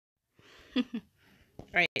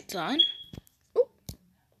Alright, it's on. Ooh.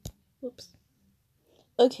 Whoops.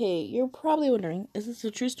 Okay, you're probably wondering, is this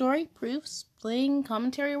a true story? Proofs? Playing?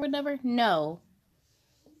 Commentary or whatever? No.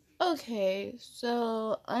 Okay,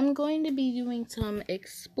 so I'm going to be doing some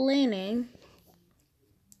explaining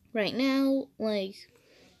right now.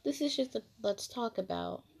 This is just a let's talk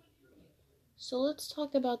about. So let's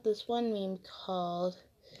talk about this one meme called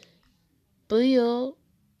BU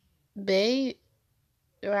BAYRAKLAR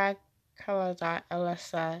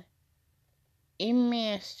ASLA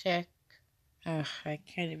iNMEYECEK. Ugh, I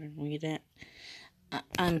can't even read it.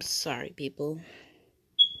 I'm sorry, people.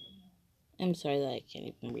 I'm sorry that I can't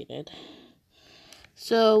even read it.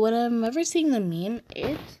 So when I'm ever seeing the meme,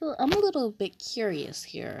 I'm a little bit curious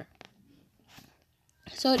here.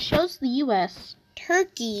 So it shows the U.S.,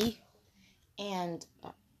 Turkey, and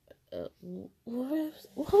what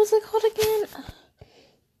was it called again?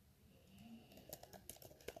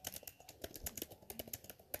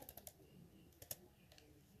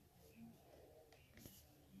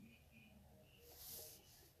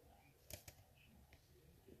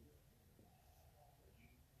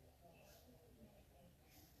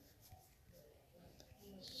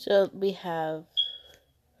 So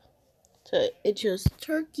it shows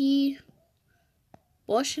Turkey,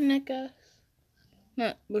 Bosnia,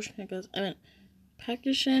 not Bosnia, I meant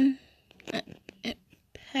Pakistan,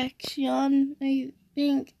 Pakistan, I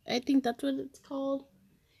think that's what it's called,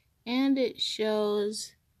 and it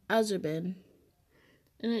shows Azerbaijan,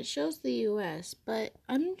 and it shows the U.S., but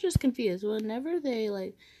I'm just confused. When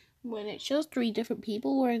it shows 3 different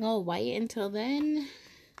people wearing all white until then,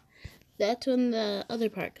 that's when the other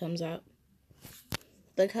part comes out.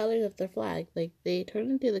 The colors of their flag. They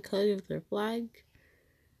turn into the colors of their flag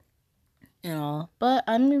and all. But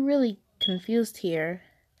I'm really confused here.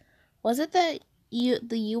 Was it that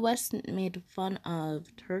the U.S. made fun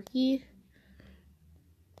of Turkey?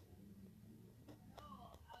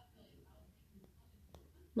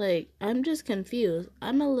 I'm just confused.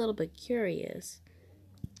 I'm a little bit curious.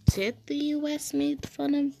 Did the U.S. made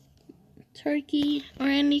fun of Turkey or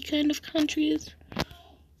any kind of countries?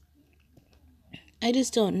 I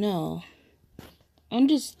just don't know. I'm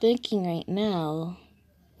just thinking right now.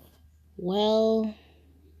 Well,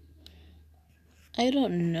 I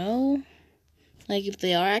don't know. If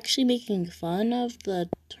they are actually making fun of the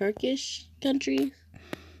Turkish countries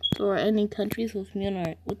or any countries with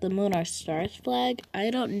the moon or stars flag,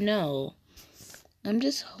 I don't know. I'm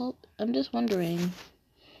just wondering,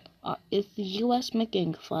 is the U.S.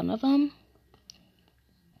 making fun of them?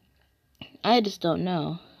 I just don't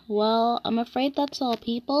know. Well, I'm afraid that's all,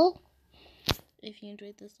 people. If you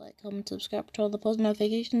enjoyed this, like, comment, subscribe, turn on the post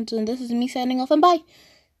notifications, and this is me signing off, and bye!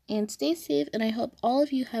 And stay safe, and I hope all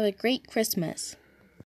of you have a great Christmas.